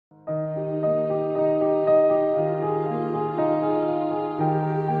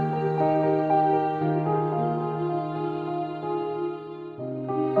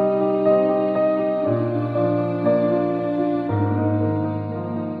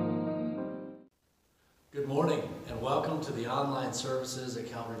online services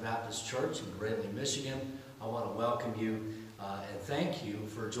at Calvary Baptist Church in Greeley, Michigan. I want to welcome you and thank you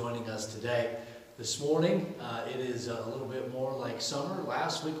for joining us today. This morning, it is a little bit more like summer.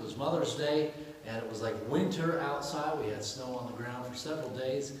 Last week was Mother's Day, and it was like winter outside. We had snow on the ground for several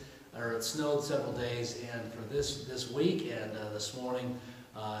days, or it snowed several days, and for this week and this morning,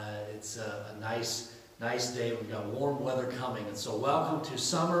 it's a nice day. We've got warm weather coming, and so welcome to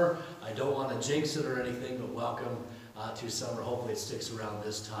summer. I don't want to jinx it or anything, but welcome to summer. Hopefully it sticks around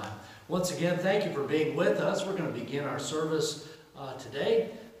this time. Once again, thank you for being with us. We're going to begin our service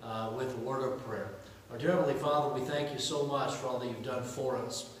today with a word of prayer. Our dear Heavenly Father, we thank you so much for all that you've done for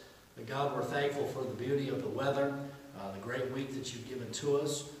us. God, we're thankful for the beauty of the weather, the great week that you've given to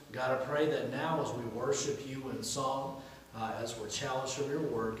us. God, I pray that now as we worship you in song, as we're challenged from your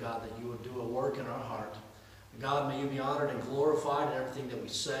word, God, that you would do a work in our heart. God, may you be honored and glorified in everything that we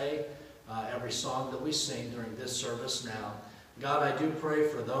say, every song that we sing during this service now. God, I do pray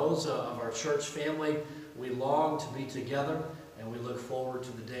for those of our church family. We long to be together, and we look forward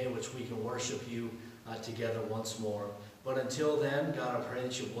to the day in which we can worship you together once more. But until then, God, I pray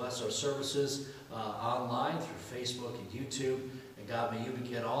that you bless our services online through Facebook and YouTube. And God, may you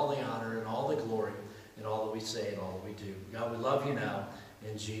get all the honor and all the glory in all that we say and all that we do. God, we love you now.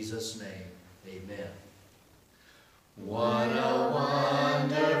 In Jesus' name, amen. What a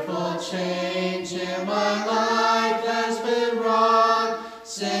wonderful change in my life has been wrought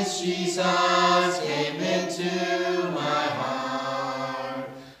since Jesus came into my heart.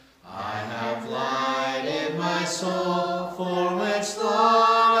 I have light in my soul for which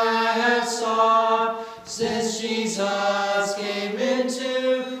long I have sought since Jesus came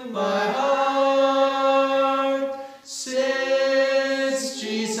into my heart. Since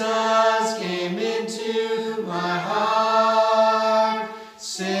Jesus came into my heart.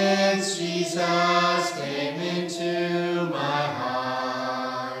 Since Jesus came into my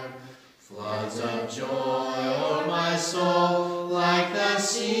heart. Floods of joy o'er my soul like the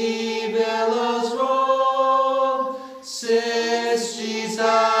sea billows roll. Since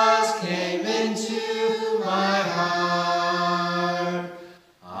Jesus came into my heart.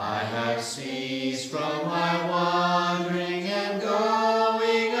 I have ceased from my wandering and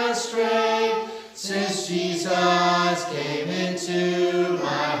going astray. Since Jesus came into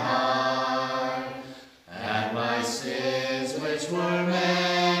my heart. And my sins, which were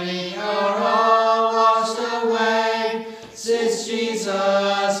many, are all washed away. Since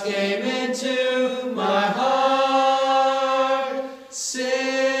Jesus came into my heart.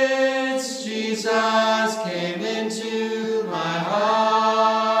 Since Jesus came into my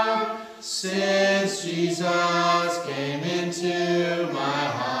heart. Since Jesus came into my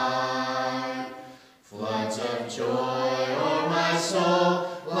heart. Floods of joy o'er my soul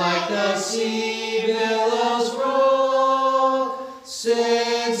like the sea billows roll.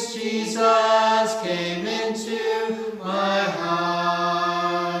 Since Jesus came into my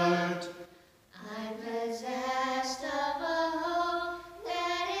heart. I'm possessed of a hope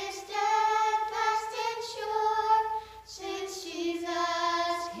that is steadfast and sure. Since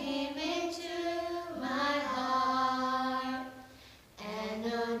Jesus came into my heart. And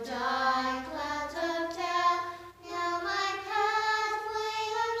no dark clouds of doubt now my pathway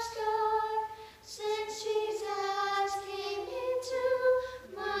obscure. Since Jesus came into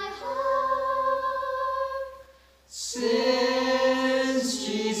my heart. Since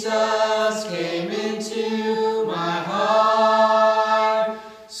Jesus came into my heart.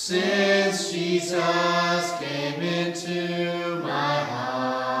 Since Jesus came into my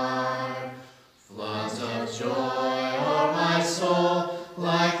heart. Floods of joy o'er my soul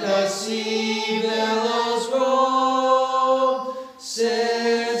like the sea billows roll.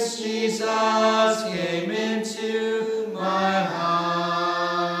 Since Jesus came into my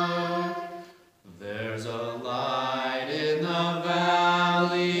heart. There's a light in the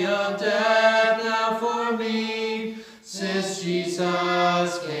valley of death now for me. Since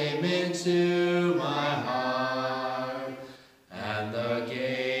Jesus came into my heart. And the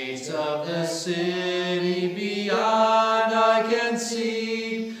gates of the city beyond I can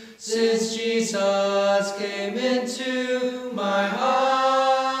see. Since Jesus came into my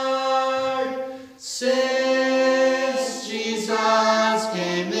heart. Since Jesus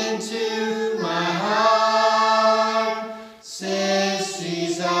came into my heart. Since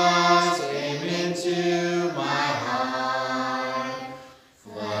Jesus came into my heart.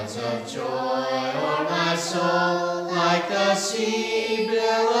 Floods of joy o'er my soul like the sea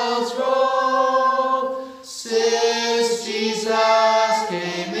billows roll. Since Jesus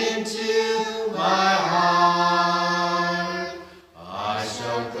came into my heart. I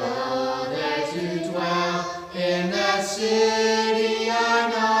shall go there to dwell in that city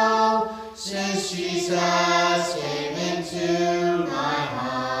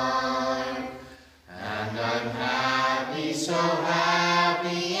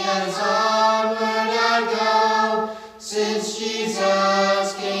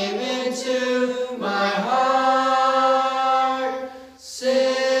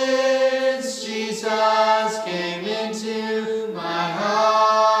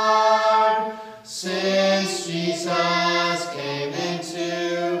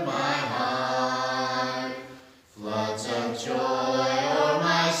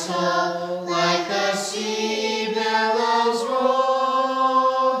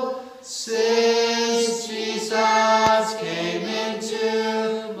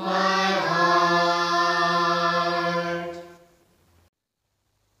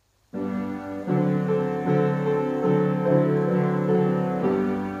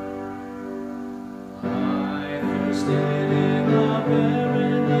in the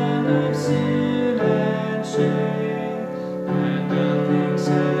barren land of sin and shame, and nothing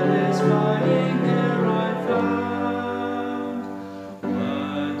satisfying there I found.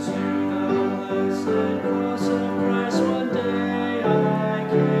 But to the blessed cross of Christ one day I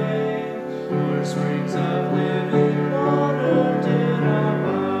came, where springs of living water did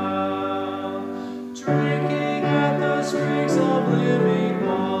abound. Drinking at the springs of living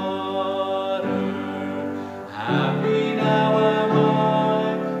water, happiness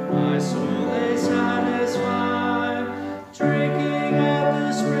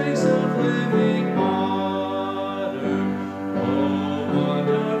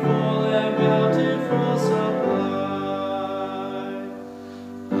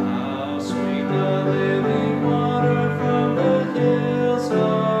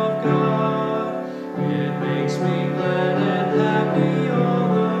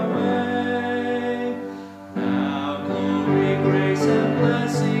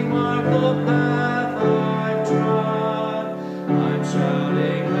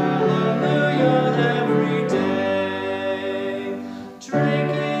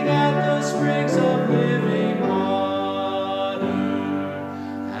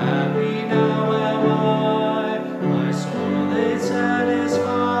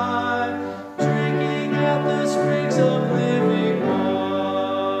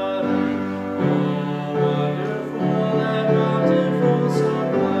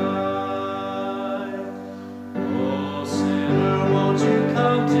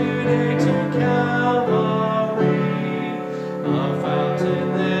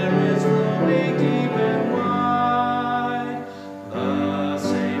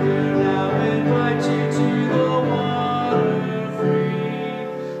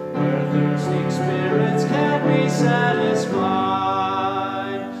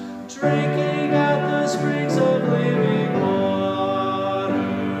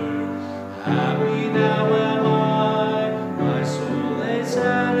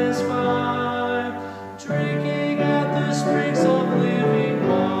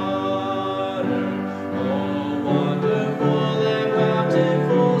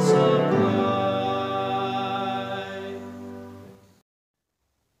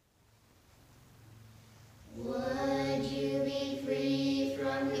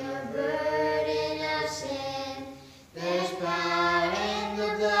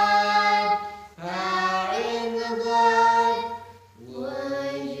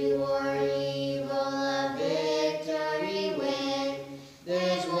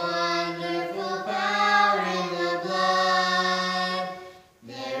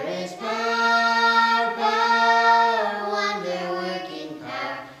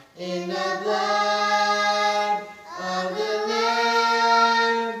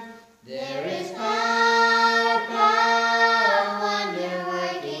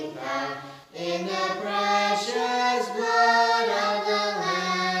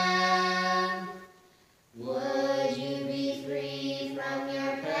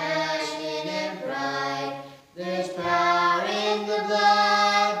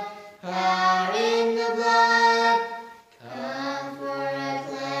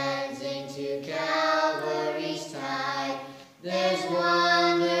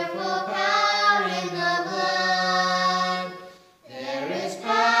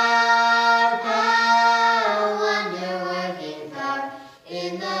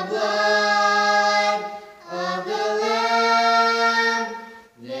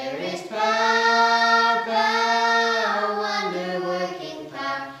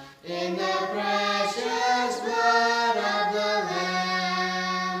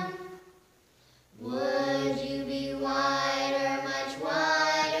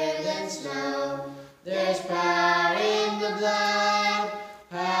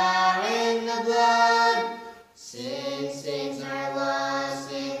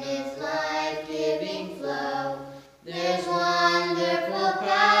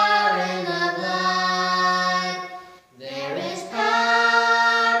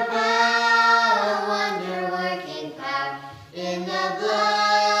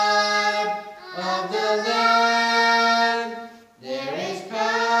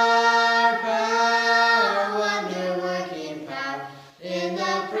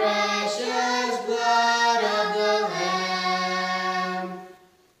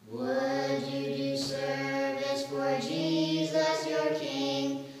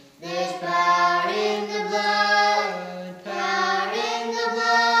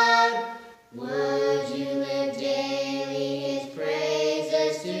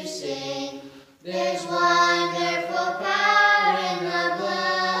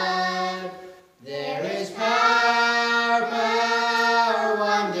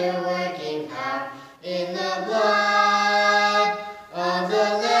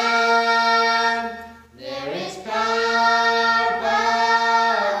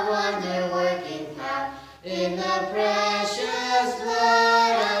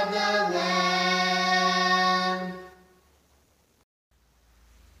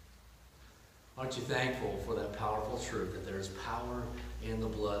Aren't you thankful for that powerful truth that there is power in the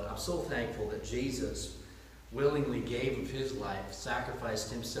blood? I'm so thankful that Jesus willingly gave of his life,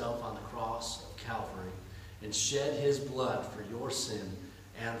 sacrificed himself on the cross of Calvary, and shed his blood for your sin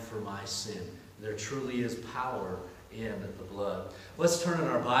and for my sin. There truly is power in the blood. Let's turn in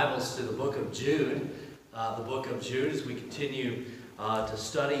our Bibles to the book of Jude. The book of Jude, as we continue to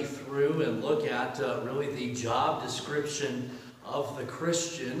study through and look at really the job description of the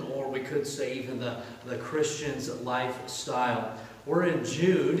Christian, or we could say even the Christian's lifestyle. We're in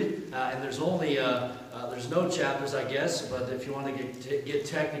Jude, and there's only there's no chapters, I guess, but if you want to get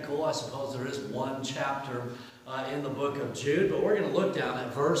technical, I suppose there is one chapter in the book of Jude, but we're going to look down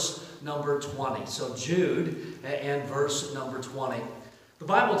at verse number 20. So Jude and verse number 20. The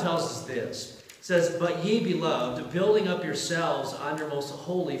Bible tells us this. It says, "But ye, beloved, building up yourselves on your most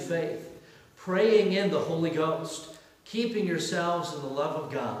holy faith, praying in the Holy Ghost, keeping yourselves in the love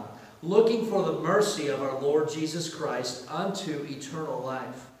of God, looking for the mercy of our Lord Jesus Christ unto eternal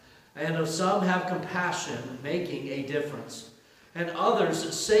life. And of some have compassion, making a difference. And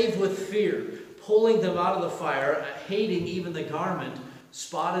others save with fear, pulling them out of the fire, hating even the garment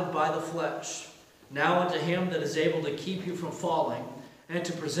spotted by the flesh. Now unto him that is able to keep you from falling, and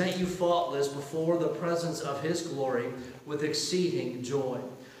to present you faultless before the presence of his glory with exceeding joy.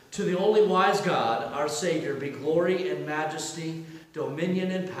 To the only wise God, our Savior, be glory and majesty, dominion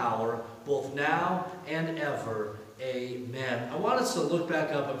and power, both now and ever. Amen." I want us to look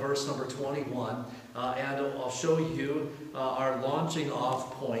back up at verse number 21, and I'll show you our launching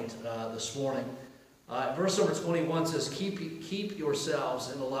off point this morning. Verse number 21 says, keep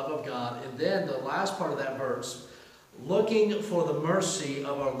yourselves in the love of God. And then the last part of that verse, looking for the mercy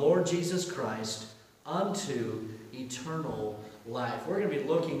of our Lord Jesus Christ unto eternal life. We're going to be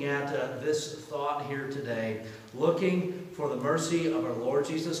looking at this thought here today, looking for the mercy of our Lord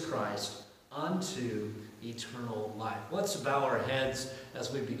Jesus Christ unto eternal life. Let's bow our heads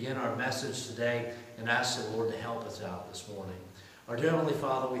as we begin our message today and ask the Lord to help us out this morning. Our dear Heavenly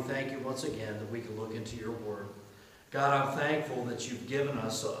Father, we thank you once again that we can look into your word. God, I'm thankful that you've given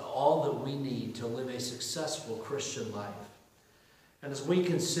us all that we need to live a successful Christian life. And as we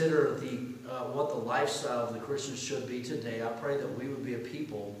consider what the lifestyle of the Christian should be today, I pray that we would be a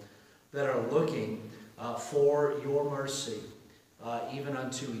people that are looking for your mercy, even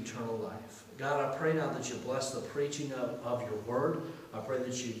unto eternal life. God, I pray now that you bless the preaching of your word. I pray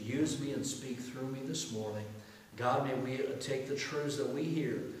that you use me and speak through me this morning. God, may we take the truths that we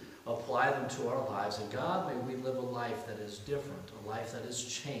hear, apply them to our lives. And God, may we live a life that is different, a life that is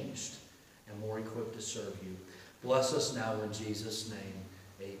changed and more equipped to serve you. Bless us now in Jesus' name.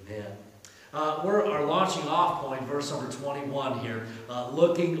 Amen. Our launching off point, verse number 21 here,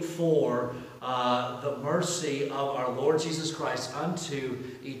 looking for the mercy of our Lord Jesus Christ unto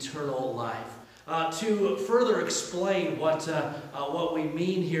eternal life. To further explain what we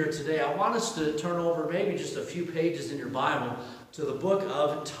mean here today, I want us to turn over maybe just a few pages in your Bible to the book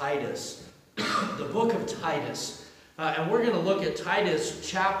of Titus. The book of Titus. And we're going to look at Titus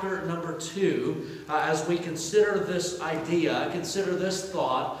chapter number 2 as we consider this idea, consider this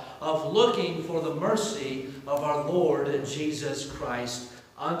thought of looking for the mercy of our Lord Jesus Christ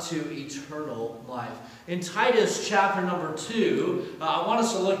unto eternal life. In Titus chapter number 2, I want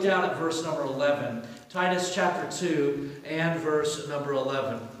us to look down at verse number 11. Titus chapter 2 and verse number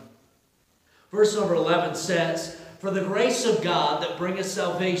 11. Verse number 11 says, "For the grace of God that bringeth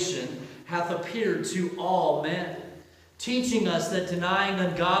salvation hath appeared to all men, teaching us that denying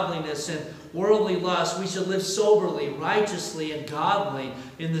ungodliness and worldly lust, we should live soberly, righteously, and godly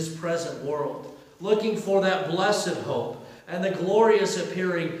in this present world, looking for that blessed hope and the glorious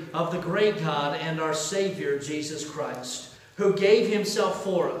appearing of the great God and our Savior, Jesus Christ, who gave himself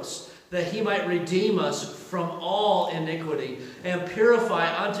for us, that he might redeem us from all iniquity and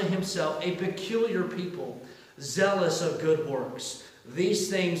purify unto himself a peculiar people, zealous of good works. These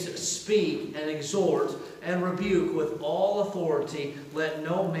things speak and exhort and rebuke with all authority. Let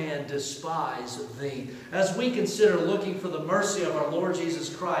no man despise thee." As we consider looking for the mercy of our Lord Jesus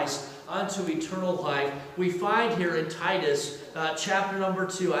Christ unto eternal life, we find here in Titus chapter number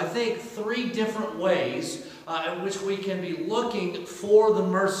 2, I think 3 different ways in which we can be looking for the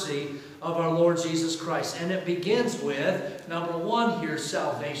mercy of our Lord Jesus Christ. And it begins with, number 1 here,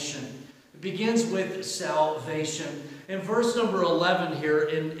 salvation. It begins with salvation. In verse number 11 here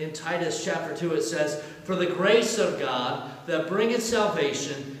in Titus chapter 2, it says, "For the grace of God that bringeth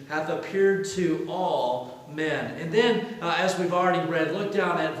salvation hath appeared to all men." And then, as we've already read, look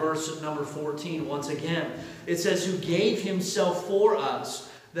down at verse number 14 once again. It says, "Who gave himself for us,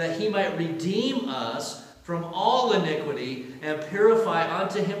 that he might redeem us from all iniquity, and purify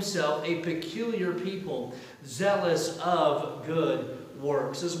unto himself a peculiar people, zealous of good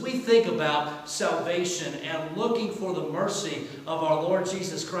works. As we think about salvation and looking for the mercy of our Lord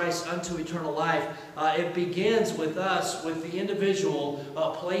Jesus Christ unto eternal life, it begins with us, with the individual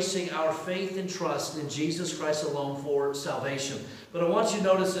placing our faith and trust in Jesus Christ alone for salvation. But I want you to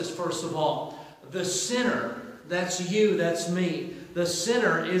notice this first of all. The sinner, that's you, that's me. The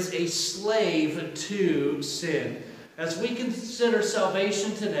sinner is a slave to sin. As we consider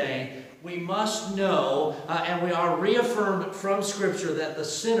salvation today, we must know, and we are reaffirmed from Scripture, that the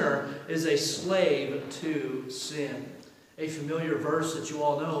sinner is a slave to sin. A familiar verse that you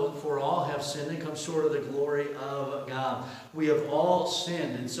all know, for all have sinned and come short of the glory of God. We have all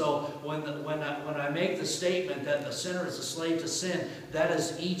sinned. And so when I make the statement that the sinner is a slave to sin, that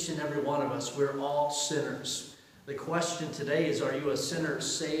is each and every one of us. We're all sinners. The question today is, are you a sinner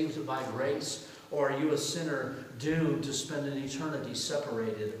saved by grace? Or are you a sinner doomed to spend an eternity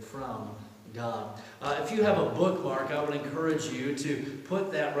separated from God? If you have a bookmark, I would encourage you to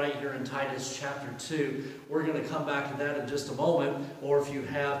put that right here in Titus chapter 2. We're going to come back to that in just a moment. Or if you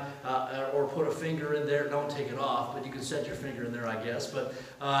have, or put a finger in there, don't take it off, but you can set your finger in there, I guess. But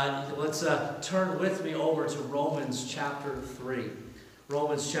let's turn with me over to Romans chapter 3.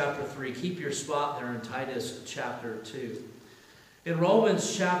 Romans chapter 3. Keep your spot there in Titus chapter 2. In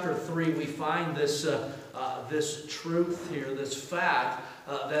Romans chapter 3, we find this truth here, this fact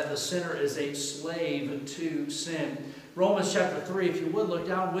that the sinner is a slave to sin. Romans chapter 3, if you would look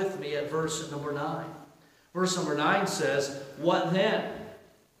down with me at verse number 9. Verse number 9 says, "What then?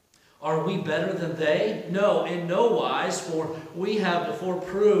 Are we better than they? No, in no wise, for we have before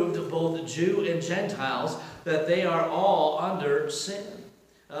proved, both Jew and Gentiles, that they are all under sin."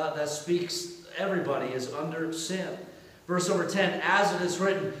 That speaks, everybody is under sin. Verse number 10, "As it is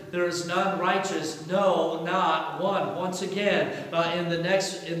written, there is none righteous, no, not one." Once again, in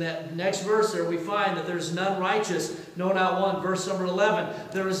that next verse there, we find that there is none righteous, no, not one. Verse number 11,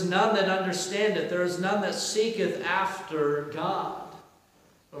 "There is none that understandeth, there is none that seeketh after God."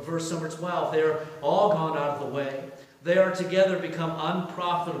 Verse number 12, "They are all gone out of the way. They are together become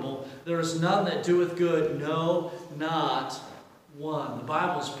unprofitable. There is none that doeth good, no, not one." The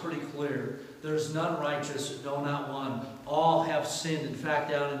Bible is pretty clear. There's none righteous, no, not one. All have sinned. In fact,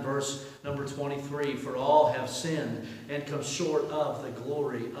 down in verse number 23, "For all have sinned and come short of the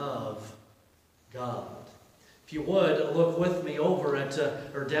glory of God." If you would, look with me over at,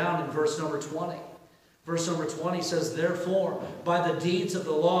 or down in verse number 20. Verse number 20 says, "Therefore, by the deeds of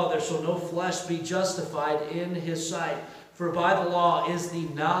the law there shall no flesh be justified in his sight. For by the law is the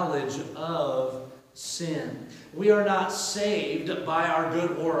knowledge of sin." We are not saved by our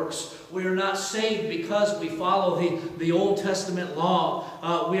good works. We are not saved because we follow the Old Testament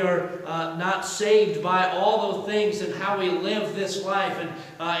law. We are not saved by all those things and how we live this life.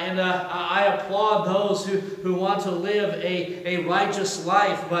 And I applaud those who want to live a righteous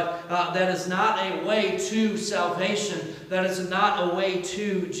life, but that is not a way to salvation. That is not a way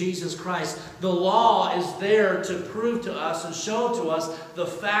to Jesus Christ. The law is there to prove to us and show to us the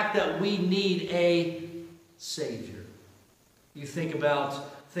fact that we need a Savior. You think about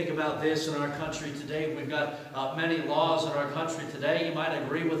this in our country today. We've got many laws in our country today. You might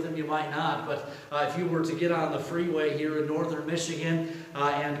agree with them, you might not. But if you were to get on the freeway here in northern Michigan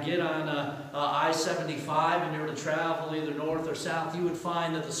and get on I-75 and you were to travel either north or south, you would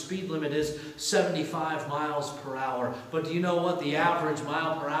find that the speed limit is 75 miles per hour. But do you know what the average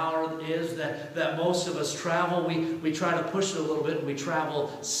mile per hour is that most of us travel? We try to push it a little bit and we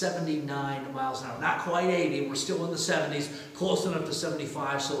travel 79 miles an hour. Not quite 80, we're still in the 70s, close enough to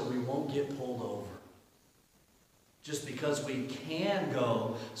 75 so that we won't get pulled over. Just because we can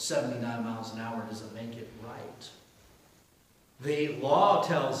go 79 miles an hour doesn't make it right. The law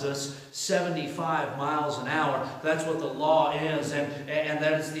tells us 75 miles an hour. That's what the law is, and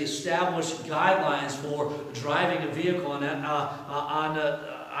that is the established guidelines for driving a vehicle on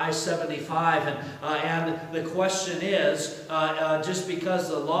I-75. And the question is, just because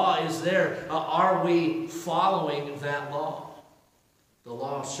the law is there, are we following that law? The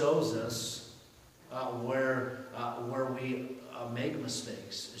law shows us where we make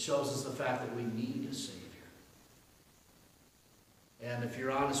mistakes. It shows us the fact that we need a Savior. And if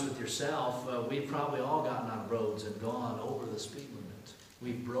you're honest with yourself, we've probably all gotten on roads and gone over the speed limit.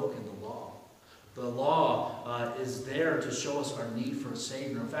 We've broken the law. The law is there to show us our need for a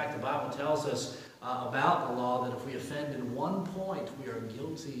Savior. In fact, the Bible tells us about the law that if we offend in one point, we are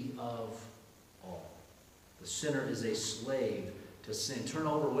guilty of all. The sinner is a slave to sin. Turn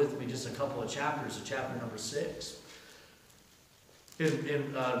over with me just a couple of chapters to chapter number 6.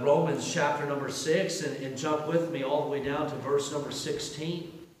 in Romans chapter number 6, and jump with me all the way down to verse number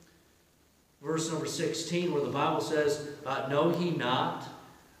 16. Verse number 16, where the Bible says, "Know ye not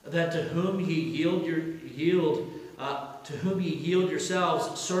that to whom ye yield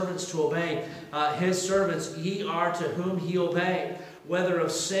yourselves servants to obey, his servants ye are to whom he obey, whether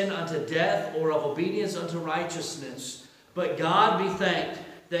of sin unto death or of obedience unto righteousness. But God be thanked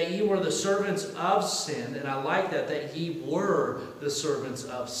that ye were the servants of sin," and I like that ye were the servants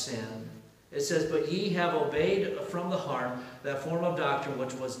of sin. It says, "But ye have obeyed from the heart that form of doctrine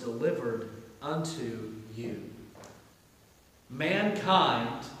which was delivered unto you."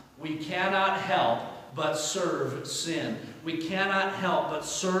 Mankind, we cannot help but serve sin. We cannot help but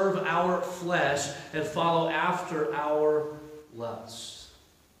serve our flesh and follow after our lusts.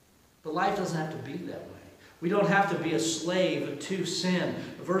 But life doesn't have to be that way. We don't have to be a slave to sin.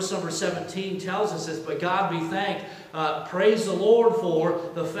 Verse number 17 tells us this, "But God be thanked." Praise the Lord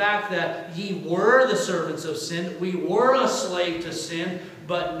for the fact that ye were the servants of sin. We were a slave to sin.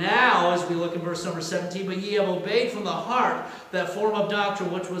 But now, as we look in verse number 17, "But ye have obeyed from the heart that form of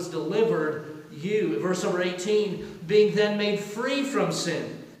doctrine which was delivered you." Verse number 18, "Being then made free from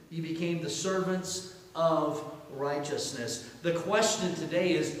sin, ye became the servants of righteousness." The question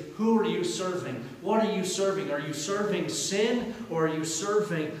today is, who are you serving? What are you serving? Are you serving sin, or are you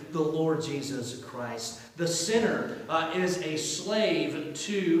serving the Lord Jesus Christ? The sinner is a slave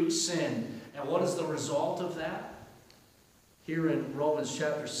to sin. And what is the result of that? Here in Romans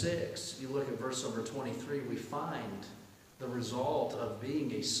chapter 6, you look at verse number 23, we find the result of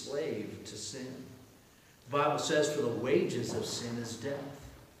being a slave to sin. The Bible says, "For the wages of sin is death,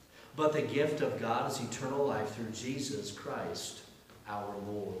 but the gift of God is eternal life through Jesus Christ our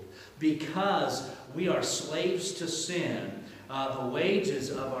Lord." Because we are slaves to sin, the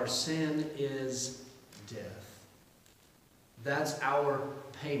wages of our sin is death. That's our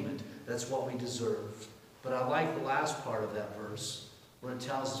payment. That's what we deserve. But I like the last part of that verse, where it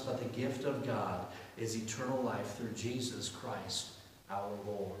tells us, "But the gift of God is eternal life through Jesus Christ our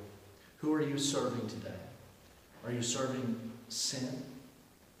Lord." Who are you serving today? Are you serving sin,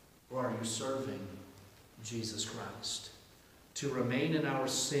 or are you serving Jesus Christ? To remain in our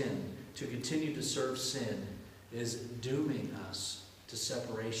sin, to continue to serve sin, is dooming us to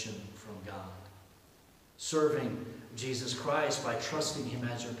separation from God. Serving Jesus Christ by trusting Him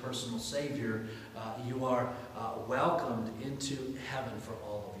as your personal Savior, you are welcomed into heaven for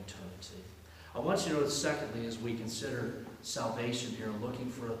all of eternity. I want you to notice, secondly, as we consider salvation here and looking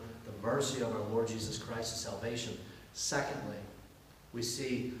for the mercy of our Lord Jesus Christ's salvation, secondly, we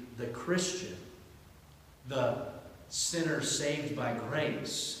see the Christian, the sinner saved by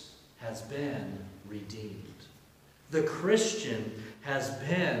grace, has been redeemed. The Christian has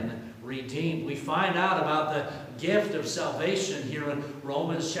been redeemed. We find out about the gift of salvation here in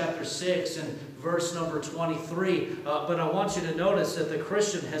Romans chapter 6 and verse number 23. But I want you to notice that the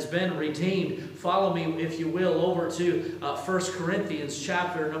Christian has been redeemed. Follow me, if you will, over to 1 Corinthians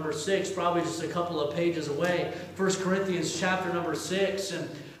chapter number 6, probably just a couple of pages away. 1 Corinthians chapter number 6, and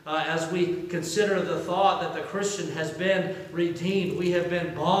as we consider the thought that the Christian has been redeemed, we have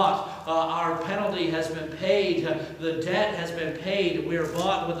been bought, our penalty has been paid, the debt has been paid, we are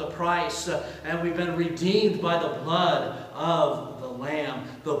bought with a price, and we've been redeemed by the blood of the Lamb,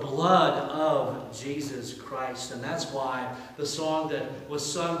 the blood of Jesus Christ. And that's why the song that was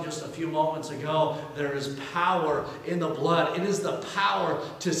sung just a few moments ago, "There is power in the blood." It is the power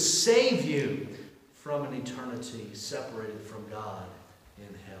to save you from an eternity separated from God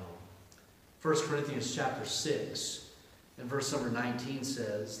in hell. 1 Corinthians chapter 6 and verse number 19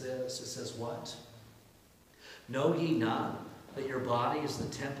 says this. It says what? "Know ye not that your body is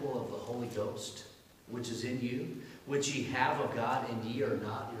the temple of the Holy Ghost, which is in you, which ye have of God, and ye are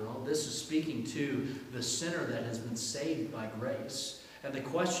not your own?" This is speaking to the sinner that has been saved by grace. And the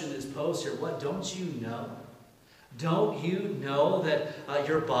question is posed here, what don't you know? Don't you know that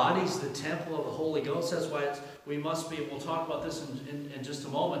your body's the temple of the Holy Ghost? That's why we must be, we'll talk about this in just a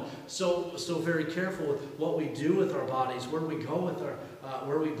moment, so very careful with what we do with our bodies, where we go with our,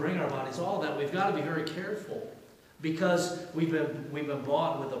 where we bring our bodies, all that. We've got to be very careful, because we've been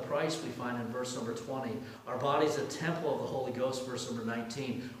bought with a price. We find in verse number 20. Our body's a temple of the Holy Ghost, verse number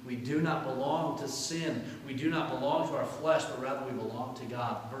 19. We do not belong to sin. We do not belong to our flesh, but rather we belong to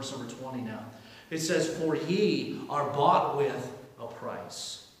God. Verse number 20 now. It says, "For ye are bought with a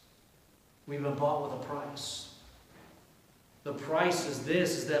price." We've been bought with a price. The price is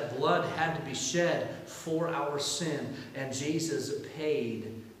this, is that blood had to be shed for our sin, and Jesus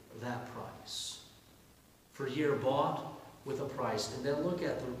paid that price. "For ye are bought with a price." And then look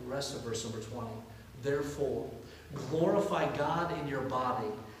at the rest of verse number 20. therefore, glorify God in your body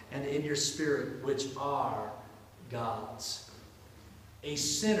and in your spirit, which are God's. A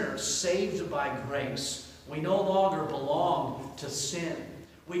sinner saved by grace. We no longer belong to sin.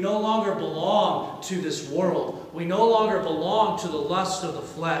 We no longer belong to this world. We no longer belong to the lust of the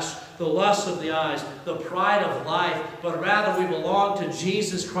flesh, the lust of the eyes, the pride of life, but rather we belong to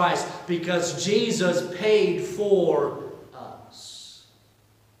Jesus Christ because Jesus paid for us.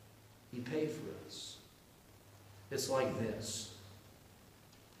 He paid for us. It's like this.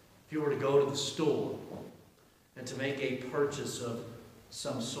 If you were to go to the store and to make a purchase of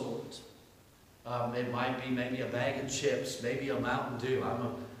some sort, it might be maybe a bag of chips, maybe a Mountain Dew. I'm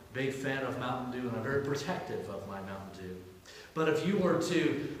a big fan of Mountain Dew, and I'm very protective of my Mountain Dew. But if you were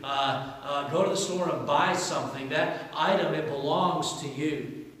to go to the store and buy something, that item, it belongs to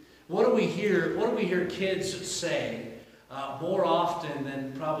you. What do we hear kids say more often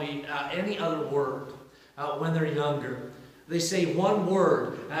than probably any other word when they're younger? They say one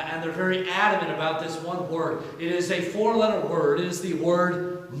word, and they're very adamant about this one word. It is a four-letter word. It is the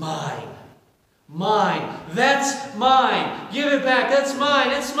word mine. Mine. That's mine. Give it back. That's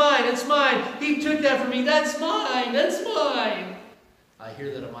mine. It's mine. It's mine. He took that from me. That's mine. That's mine. I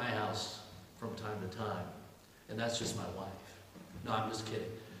hear that at my house from time to time. And that's just my wife. No, I'm just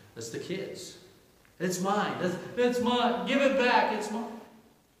kidding. That's the kids. It's mine. That's mine. Give it back. It's mine.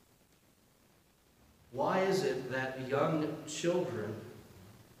 Why is it that young children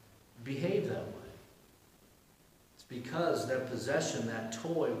behave that way? Because that possession, that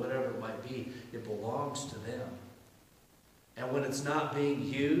toy, whatever it might be, it belongs to them. And when it's not being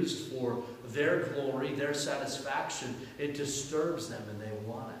used for their glory, their satisfaction, it disturbs them and they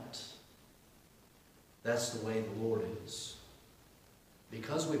want it. That's the way the Lord is.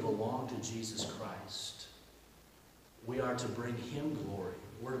 Because we belong to Jesus Christ, we are to bring Him glory.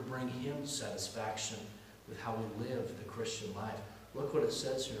 We're to bring Him satisfaction with how we live the Christian life. Look what it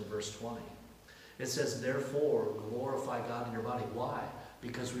says here in verse 20. It says, therefore, glorify God in your body. Why?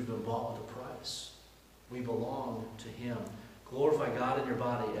 Because we've been bought with a price. We belong to Him. Glorify God in your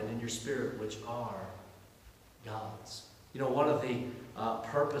body and in your spirit, which are God's. You know, one of the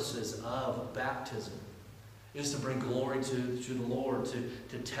purposes of baptism is to bring glory to the Lord,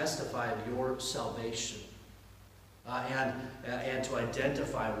 to testify of your salvation. And to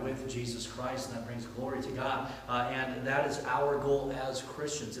identify with Jesus Christ, and that brings glory to God. And that is our goal as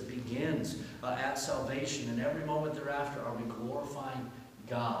Christians. It begins at salvation, and every moment thereafter are we glorifying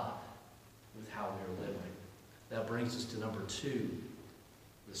God with how we are living. That brings us to number 2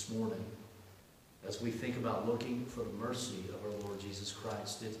 this morning. As we think about looking for the mercy of our Lord Jesus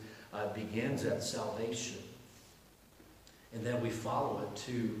Christ, it begins at salvation. And then we follow it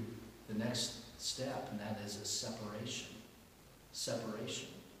to the next step, and that is a separation. Separation.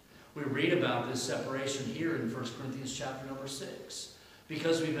 We read about this separation here in 1 Corinthians chapter number 6.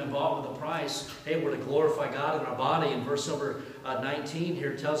 Because we've been bought with a price, hey, we're to glorify God in our body. In verse number 19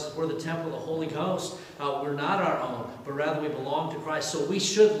 here tells us we're the temple of the Holy Ghost. We're not our own, but rather we belong to Christ. So we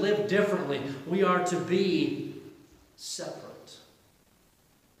should live differently. We are to be separate.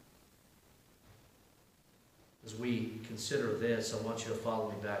 As we consider this, I want you to follow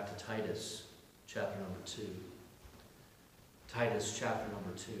me back to Titus chapter number 2. Titus chapter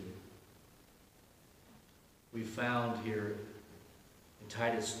number 2. We found here in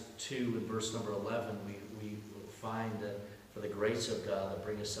Titus 2 in verse number 11, we find that for the grace of God that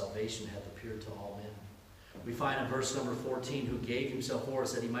bringeth salvation hath appeared to all men. We find in verse number 14, who gave himself for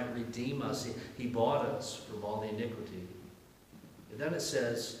us that he might redeem us. He bought us from all the iniquity. And then it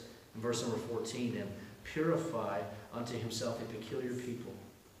says in verse number 14, and purify unto himself a peculiar people,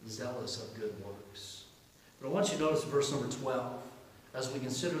 zealous of good works. But I want you to notice verse number 12 as we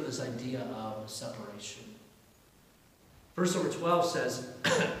consider this idea of separation. Verse number 12 says,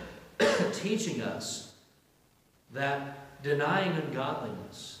 teaching us that denying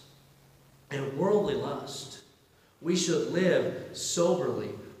ungodliness and worldly lust, we should live soberly,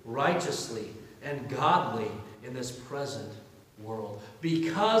 righteously, and godly in this present world.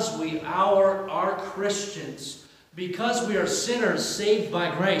 Because we are Christians, because we are sinners saved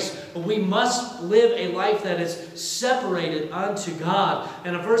by grace, but we must live a life that is separated unto God.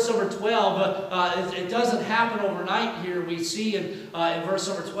 And in verse number 12, it doesn't happen overnight here. We see in verse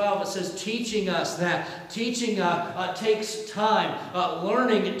number 12, it says teaching us that. Teaching takes time.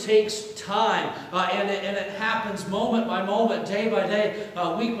 Learning takes time. And it happens moment by moment, day by day,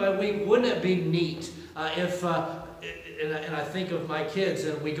 week by week. Wouldn't it be neat And I think of my kids,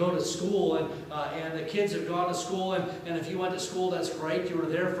 and we go to school, and the kids have gone to school, and if you went to school, that's great. You were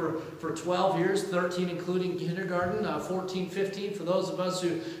there for 12 years, 13 including kindergarten, 14, 15 for those of us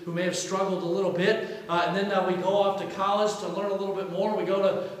who may have struggled a little bit. And then we go off to college to learn a little bit more. We go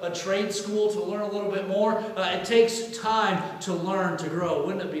to a trade school to learn a little bit more. It takes time to learn, to grow.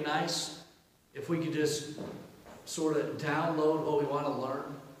 Wouldn't it be nice if we could just sort of download what we want to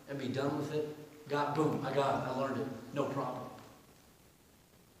learn and be done with it? Boom, I got it, I learned it, no problem.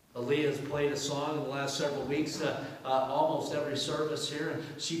 Aaliyah's played a song in the last several weeks, almost every service here, and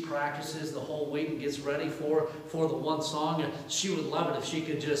she practices the whole week and gets ready for the one song. And she would love it if she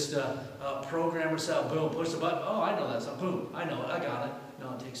could just program herself, boom, push the button, oh, I know that song, boom, I know it, I got it.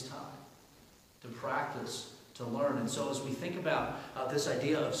 No, it takes time to practice, to learn. And so as we think about this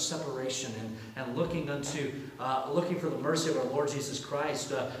idea of separation and looking for the mercy of our Lord Jesus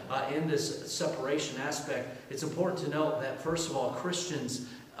Christ in this separation aspect, it's important to note that, first of all, Christians,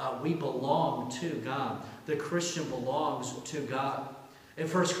 we belong to God. The Christian belongs to God. In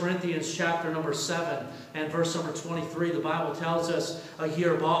 1 Corinthians chapter number 7 and verse number 23, the Bible tells us, ye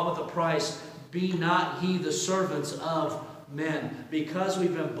are bought with a price, be not ye the servants of men. Because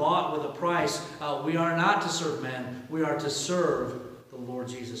we've been bought with a price, we are not to serve men, we are to serve the Lord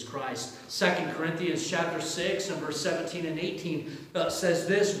Jesus Christ. 2 Corinthians chapter 6 and verse 17 and 18 says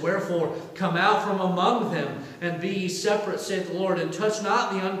this, wherefore come out from among them, and be ye separate, saith the Lord, and touch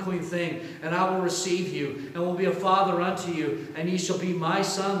not the unclean thing, and I will receive you, and will be a father unto you, and ye shall be my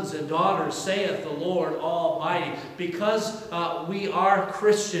sons and daughters, saith the Lord Almighty. Because we are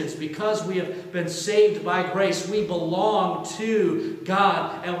Christians, because we have been saved by grace, we belong to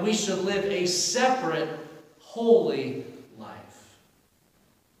God, and we should live a separate, holy life.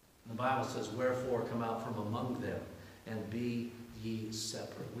 The Bible says, wherefore come out from among them, and be ye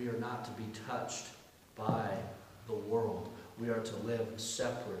separate. We are not to be touched by the world. We are to live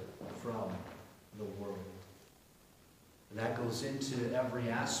separate from the world. And that goes into every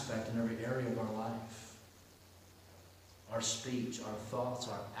aspect and every area of our life. Our speech, our thoughts,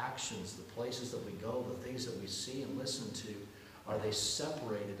 our actions, the places that we go, the things that we see and listen to, are they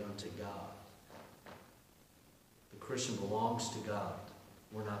separated unto God? The Christian belongs to God.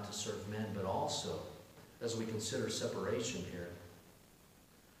 We're not to serve men, but also, as we consider separation here,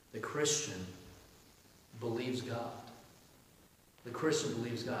 the Christian believes God. The Christian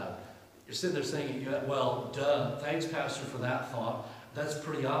believes God. You're sitting there saying, well, duh, thanks, Pastor, for that thought. That's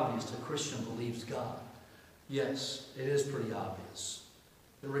pretty obvious. The Christian believes God. Yes, it is pretty obvious.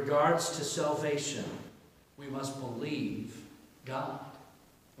 In regards to salvation, we must believe God.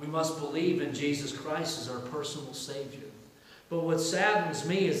 We must believe in Jesus Christ as our personal Savior. But what saddens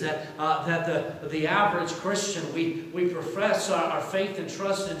me is that the average Christian, we profess our faith and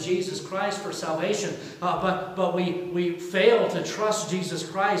trust in Jesus Christ for salvation, but we fail to trust Jesus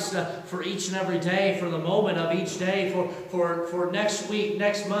Christ for each and every day, for the moment of each day, for next week,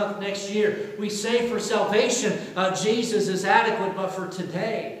 next month, next year. We say for salvation, Jesus is adequate, but for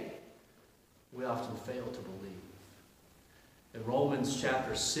today, we often fail to believe. In Romans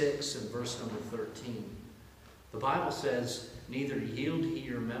chapter 6 and verse number 13, the Bible says, neither yield ye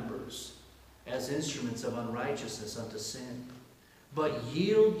your members as instruments of unrighteousness unto sin, but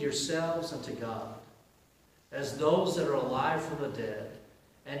yield yourselves unto God as those that are alive from the dead,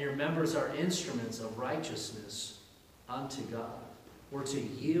 and your members are instruments of righteousness unto God. We're to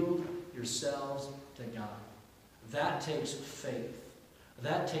yield yourselves to God. That takes faith.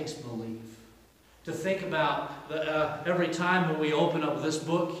 That takes belief. To think about every time when we open up this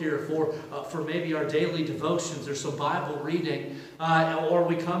book here for maybe our daily devotions or some Bible reading, or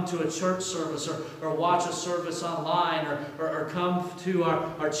we come to a church service or watch a service online or come to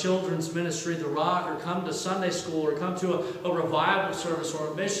our children's ministry, The Rock, or come to Sunday school or come to a revival service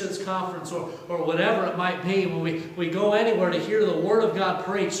or a missions conference or whatever it might be. When we go anywhere to hear the Word of God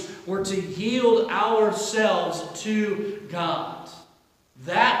preached, we're to yield ourselves to God.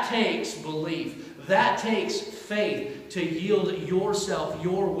 That takes belief. That takes faith, to yield yourself,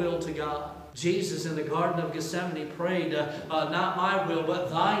 your will to God. Jesus in the Garden of Gethsemane prayed, not my will, but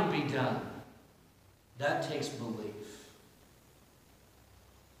thine be done. That takes belief.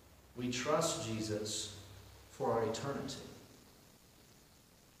 We trust Jesus for our eternity.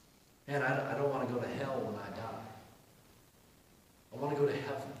 And I don't want to go to hell when I die. I want to go to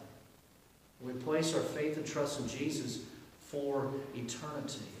heaven. We place our faith and trust in Jesus for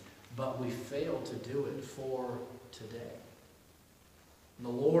eternity. But we fail to do it for today. And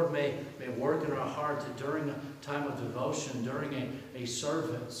the Lord may work in our heart that during a time of devotion, during a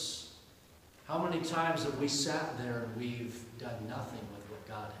service, how many times have we sat there and we've done nothing with what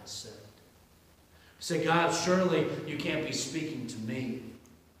God has said? Say, God, surely you can't be speaking to me.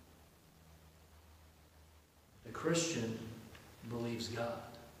 The Christian believes God.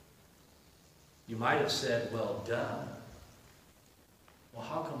 You might have said, well, duh. Well,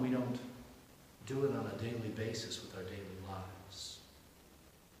 how come we don't do it on a daily basis with our daily lives?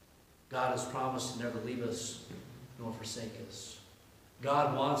 God has promised to never leave us nor forsake us.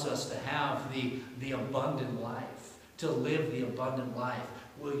 God wants us to have the abundant life, to live the abundant life.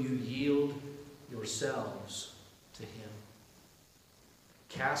 Will you yield yourselves to Him?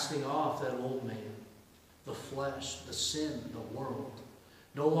 Casting off that old man, the flesh, the sin, the world.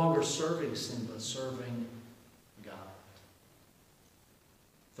 No longer serving sin, but serving God.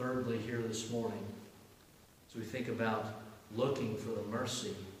 Thirdly, here this morning, as we think about looking for the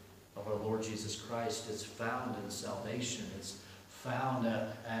mercy of our Lord Jesus Christ, it's found in salvation. It's found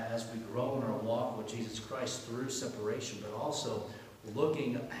as we grow in our walk with Jesus Christ through separation, but also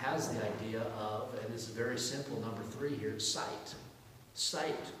looking has the idea of, and it's very simple, number 3 here, sight.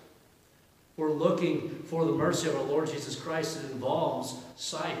 Sight. We're looking for the mercy of our Lord Jesus Christ. It involves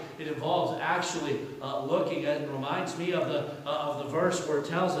sight. It involves actually looking, and it reminds me of the verse where it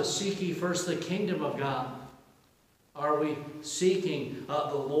tells us, seek ye first the kingdom of God. Are we seeking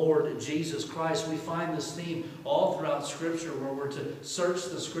the Lord Jesus Christ? We find this theme all throughout Scripture, where we're to search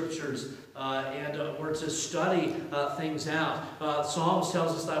the Scriptures and we're to study things out. Psalms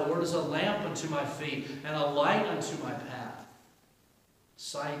tells us, thy word is a lamp unto my feet and a light unto my path.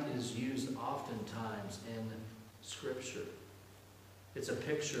 Sight is used oftentimes in Scripture. It's a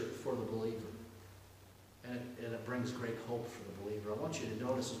picture for the believer. And it brings great hope for the believer. I want you to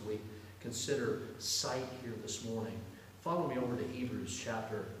notice as we consider sight here this morning. Follow me over to Hebrews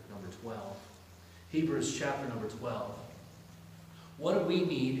chapter number 12. Hebrews chapter number 12. What do we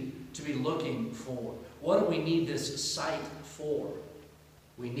need to be looking for? What do we need this sight for?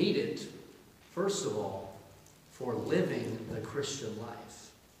 We need it, first of all, for living the Christian life.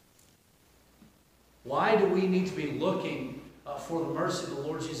 Why do we need to be looking for the mercy of the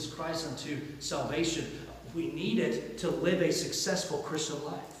Lord Jesus Christ unto salvation? We need it to live a successful Christian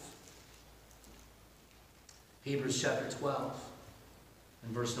life. Hebrews chapter 12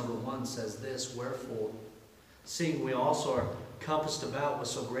 and verse number 1 says this, wherefore, seeing we also are compassed about with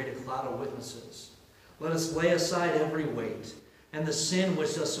so great a cloud of witnesses, let us lay aside every weight and the sin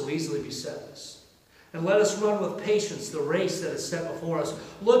which does so easily beset us. And let us run with patience the race that is set before us,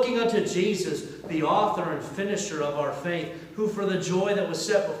 looking unto Jesus, the author and finisher of our faith, who for the joy that was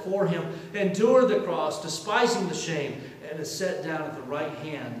set before him endured the cross, despising the shame, and is set down at the right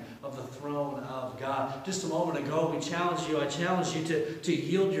hand of the throne of God. Just a moment ago, I challenged you to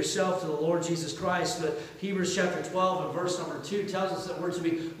yield yourself to the Lord Jesus Christ. But Hebrews chapter 12 and verse number 2 tells us that we're to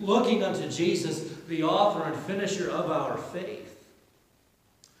be looking unto Jesus, the author and finisher of our faith.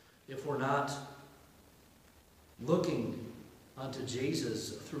 If we're not looking unto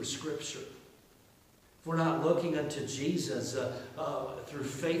Jesus through Scripture, if we're not looking unto Jesus through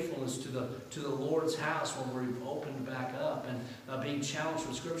faithfulness to the Lord's house when we've opened back up and being challenged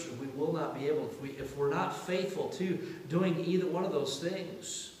from Scripture, we will not be able, if we're not faithful to doing either one of those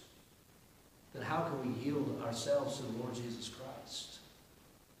things, then how can we yield ourselves to the Lord Jesus Christ?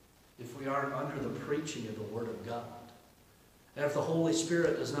 If we aren't under the preaching of the Word of God, and if the Holy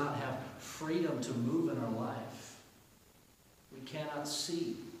Spirit does not have freedom to move in our life, we cannot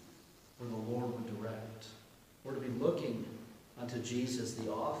see where the Lord would direct. We're to be looking unto Jesus,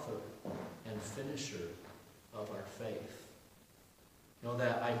 the author and finisher of our faith. You know,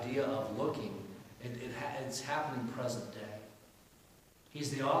 that idea of looking, it's happening present day. He's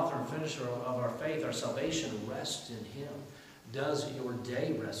the author and finisher of our faith. Our salvation rests in Him. Does your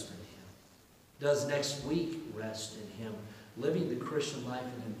day rest in Him? Does next week rest in Him? Living the Christian life,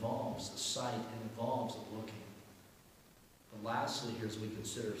 it involves sight and involves looking. But lastly, here as we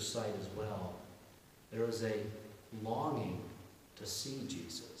consider sight as well, there is a longing to see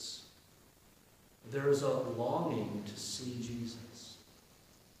Jesus. There is a longing to see Jesus.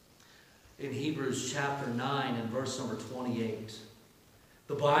 In Hebrews chapter 9 and verse number 28,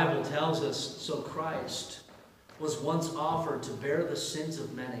 the Bible tells us, so Christ was once offered to bear the sins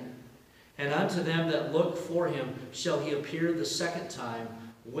of many, and unto them that look for him shall he appear the second time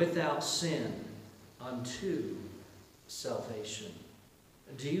without sin unto salvation.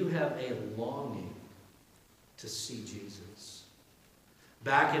 Do you have a longing to see Jesus?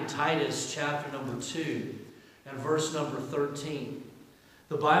 Back in Titus chapter number 2 and verse number 13,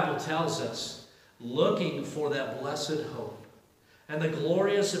 the Bible tells us, looking for that blessed hope and the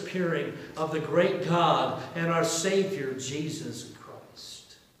glorious appearing of the great God and our Savior, Jesus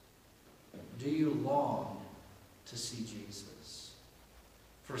Christ. Do you long to see Jesus?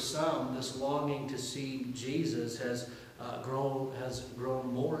 For some, this longing to see Jesus has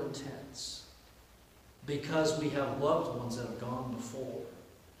grown more intense because we have loved ones that have gone before.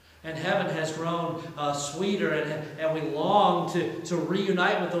 And heaven has grown sweeter, and we long to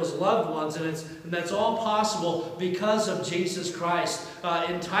reunite with those loved ones. And that's all possible because of Jesus Christ.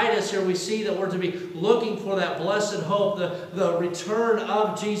 In Titus here we see that we're to be looking for that blessed hope, the return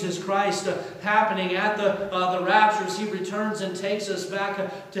of Jesus Christ happening at the rapture as He returns and takes us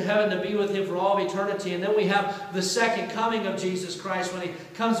back to heaven to be with Him for all of eternity. And then we have the second coming of Jesus Christ when He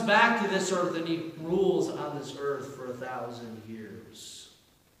comes back to this earth and He rules on this earth for 1,000 years.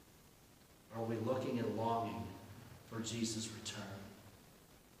 Are we looking and longing for Jesus' return?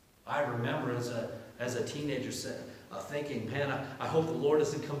 I remember as a teenager thinking, man, I hope the Lord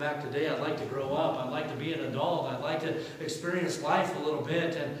doesn't come back today. I'd like to grow up. I'd like to be an adult. I'd like to experience life a little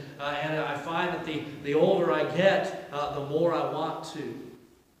bit. And I find that the older I get, the more I want to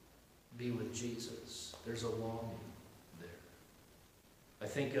be with Jesus. There's a longing there. I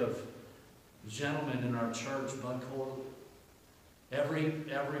think of a gentleman in our church, Bud Corley. Every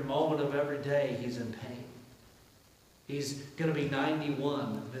moment of every day, he's in pain. He's going to be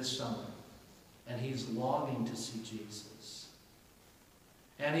 91 this summer, and he's longing to see Jesus.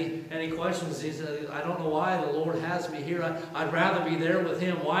 And he questions, he says, I don't know why the Lord has me here. I'd rather be there with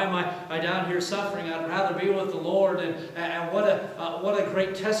Him. Why am I down here suffering? I'd rather be with the Lord. And what a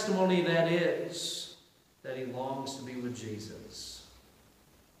great testimony that is, that he longs to be with Jesus.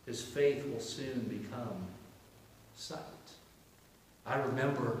 His faith will soon become sight. I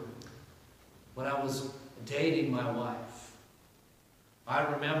remember when I was dating my wife. I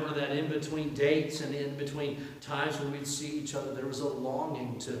remember that in between dates and in between times when we'd see each other, there was a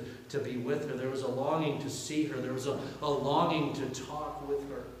longing to be with her. There was a longing to see her. There was a longing to talk with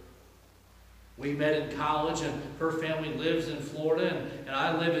her. We met in college, and her family lives in Florida, and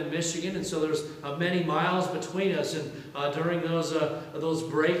I live in Michigan, and so there's many miles between us. And during those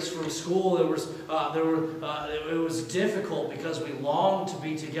breaks from school, it was difficult because we longed to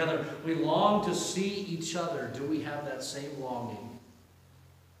be together. We longed to see each other. Do we have that same longing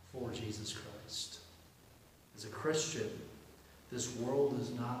for Jesus Christ? As a Christian, this world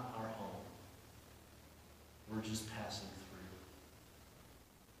is not our home. We're just passing through.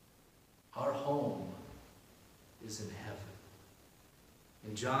 Our home is in heaven.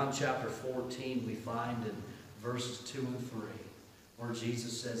 In John chapter 14, we find in verses 2 and 3, where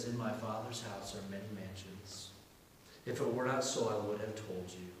Jesus says, in my Father's house are many mansions. If it were not so, I would have told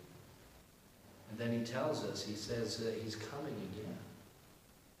you. And then he tells us, he says that he's coming again.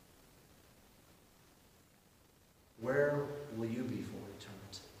 Where will you be for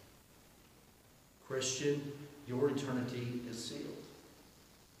eternity? Christian, your eternity is sealed.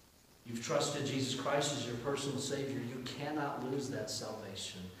 You've trusted Jesus Christ as your personal Savior. You cannot lose that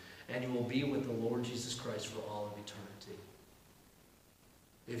salvation. And you will be with the Lord Jesus Christ for all of eternity.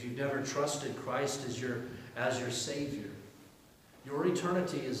 If you've never trusted Christ as your Savior, your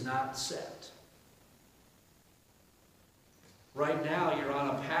eternity is not set. Right now, you're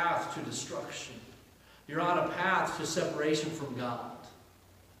on a path to destruction. You're on a path to separation from God.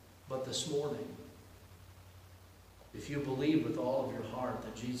 But this morning, if you believe with all of your heart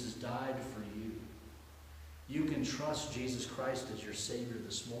that Jesus died for you, you can trust Jesus Christ as your Savior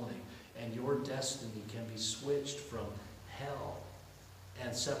this morning, and your destiny can be switched from hell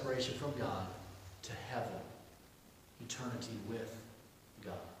and separation from God to heaven, eternity with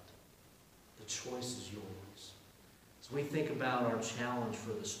God. The choice is yours. As we think about our challenge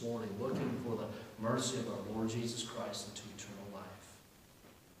for this morning, looking for the mercy of our Lord Jesus Christ into eternal life.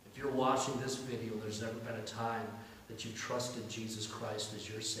 If you're watching this video, there's never been a time that you trusted Jesus Christ as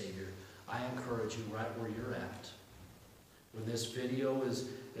your Savior. I encourage you right where you're at. When this video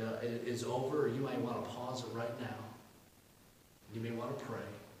is over, you might want to pause it right now. You may want to pray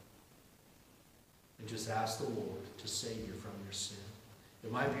and just ask the Lord to save you from your sin.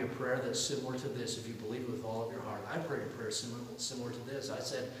 It might be a prayer that's similar to this if you believe it with all of your heart. I prayed a prayer similar to this. I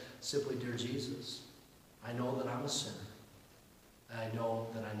said simply, Dear Jesus, I know that I'm a sinner, and I know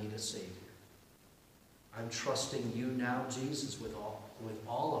that I need a Savior. I'm trusting you now, Jesus, with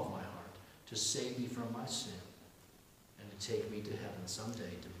all of my heart to save me from my sin and to take me to heaven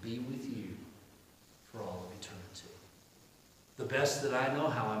someday, to be with you for all of eternity. The best that I know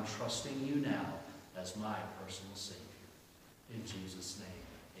how, I'm trusting you now as my personal Savior. In Jesus'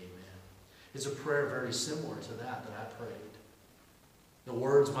 name, amen. It's a prayer very similar to that I prayed. The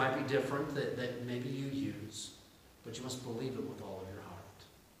words might be different that maybe you use, but you must believe it with all of your heart.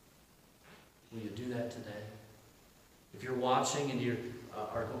 Will you do that today? If you're watching and you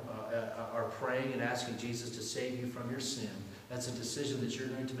are praying and asking Jesus to save you from your sin, that's a decision that you're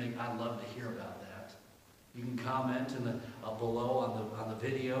going to make, I'd love to hear about that. You can comment below on the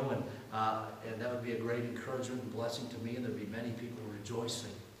video, and that would be a great encouragement and blessing to me, and there'd be many people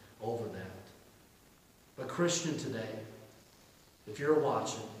rejoicing over that. But Christian today, if you're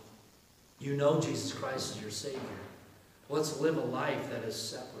watching, you know Jesus Christ is your Savior. Let's live a life that is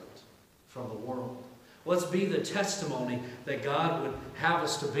separate from the world. Let's be the testimony that God would have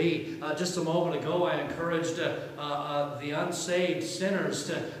us to be. Just a moment ago, I encouraged the unsaved sinners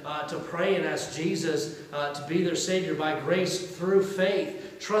to pray and ask Jesus to be their Savior by grace through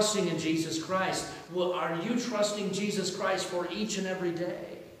faith, trusting in Jesus Christ. Well, are you trusting Jesus Christ for each and every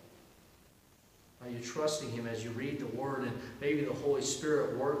day? Are you trusting Him as you read the Word, and maybe the Holy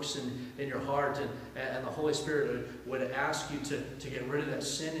Spirit works in your heart, and the Holy Spirit would ask you to get rid of that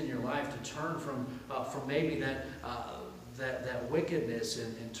sin in your life, to turn from maybe that wickedness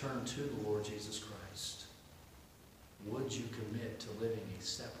and turn to the Lord Jesus Christ? Would you commit to living a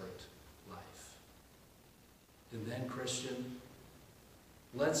separate life? And then, Christian,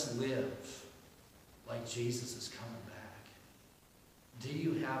 let's live like Jesus is coming back. Do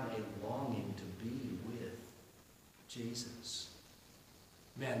you have a longing to be with Jesus?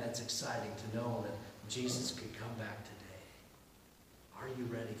 Man, that's exciting to know that Jesus could come back today. Are you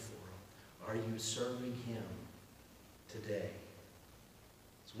ready for Him? Are you serving Him today?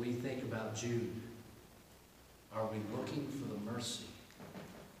 As we think about Jude, are we looking for the mercy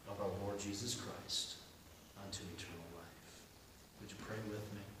of our Lord Jesus Christ unto eternal life? Would you pray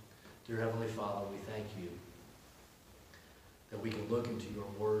with me? Dear Heavenly Father, we thank You that we can look into Your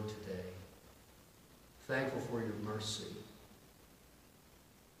Word today. Thankful for Your mercy.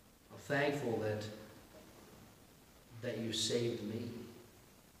 I'm thankful that You saved me.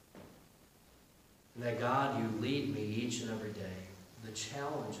 And that, God, You lead me each and every day. The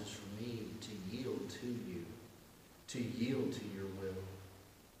challenge is for me to yield to You, to yield to Your will,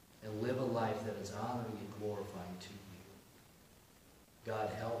 and live a life that is honoring and glorifying to You. God,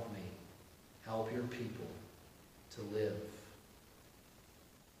 help me. Help Your people to live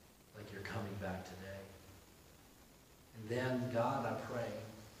like You're coming back today. And then, God, I pray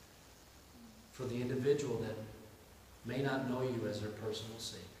for the individual that may not know You as their personal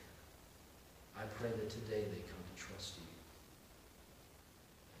Savior. I pray that today they come to trust You.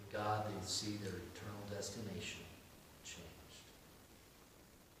 And God, they see their eternal destination changed.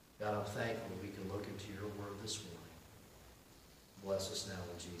 God, I'm thankful that we can look into Your Word this morning. Bless us now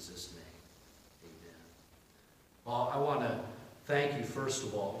in Jesus' name. Amen. Well, I want to thank you, first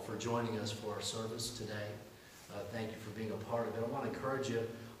of all, for joining us for our service today. Thank you for being a part of it. I want to encourage you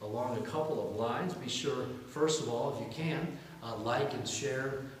along a couple of lines. Be sure, first of all, if you can, like and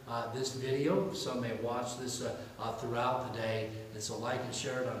share this video. Some may watch this throughout the day, and so like and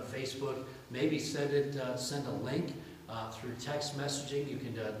share it on Facebook. Maybe send a link through text messaging. You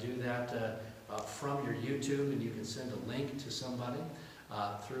can do that from your YouTube, and you can send a link to somebody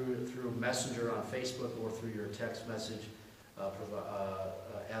through Messenger on Facebook or through your text message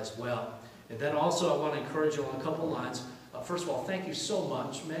as well. And then also I want to encourage you on a couple lines. First of all, thank you so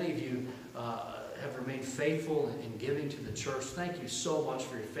much. Many of you have remained faithful in giving to the church. Thank you so much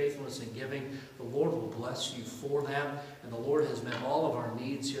for your faithfulness in giving. The Lord will bless you for that. And the Lord has met all of our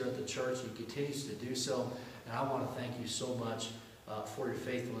needs here at the church. He continues to do so. And I want to thank you so much for your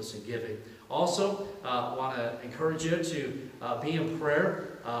faithfulness in giving. Also, I want to encourage you to be in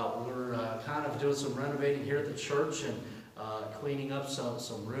prayer. We're kind of doing some renovating here at the church and cleaning up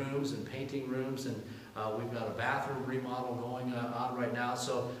some rooms and painting rooms, and we've got a bathroom remodel going on right now.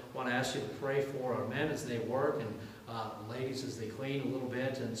 So I want to ask you to pray for our men as they work and ladies as they clean a little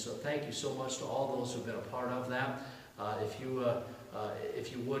bit. And so thank you so much to all those who've been a part of that. If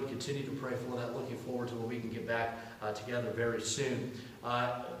you would continue to pray for that, looking forward to when we can get back together very soon.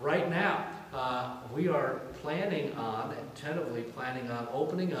 Right now, we are tentatively planning on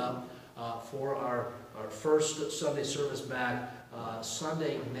opening up for our first Sunday service back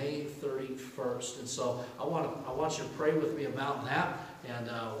Sunday, May 31st. And so I want you to pray with me about that. And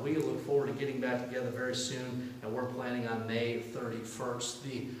we look forward to getting back together very soon. And we're planning on May 31st.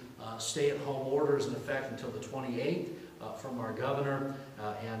 The stay-at-home order is in effect until the 28th from our governor.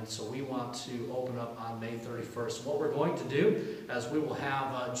 And so we want to open up on May 31st. What we're going to do is we will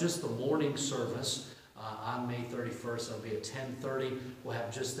have just the morning service on May 31st. It'll be at 10:30. We'll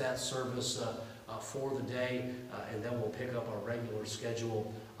have just that service for the day, and then we'll pick up our regular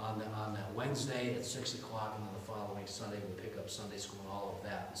schedule on that Wednesday at 6 o'clock, and then the following Sunday we'll pick up Sunday school and all of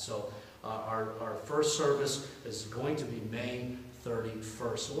that. So our first service is going to be May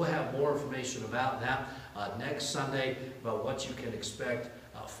 31st. So we'll have more information about that next Sunday, about what you can expect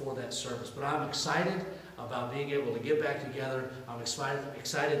for that service. But I'm excited about being able to get back together. I'm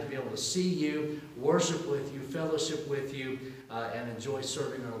excited to be able to see you, worship with you, fellowship with you, and enjoy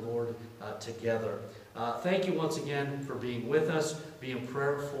serving our Lord together. Thank you once again for being with us, being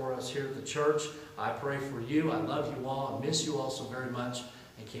prayer for us here at the church. I pray for you. I love you all. I miss you all so very much,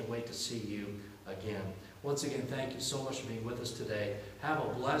 and can't wait to see you again. Once again, thank you so much for being with us today. Have a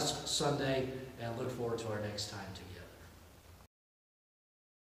blessed Sunday, and look forward to our next time together.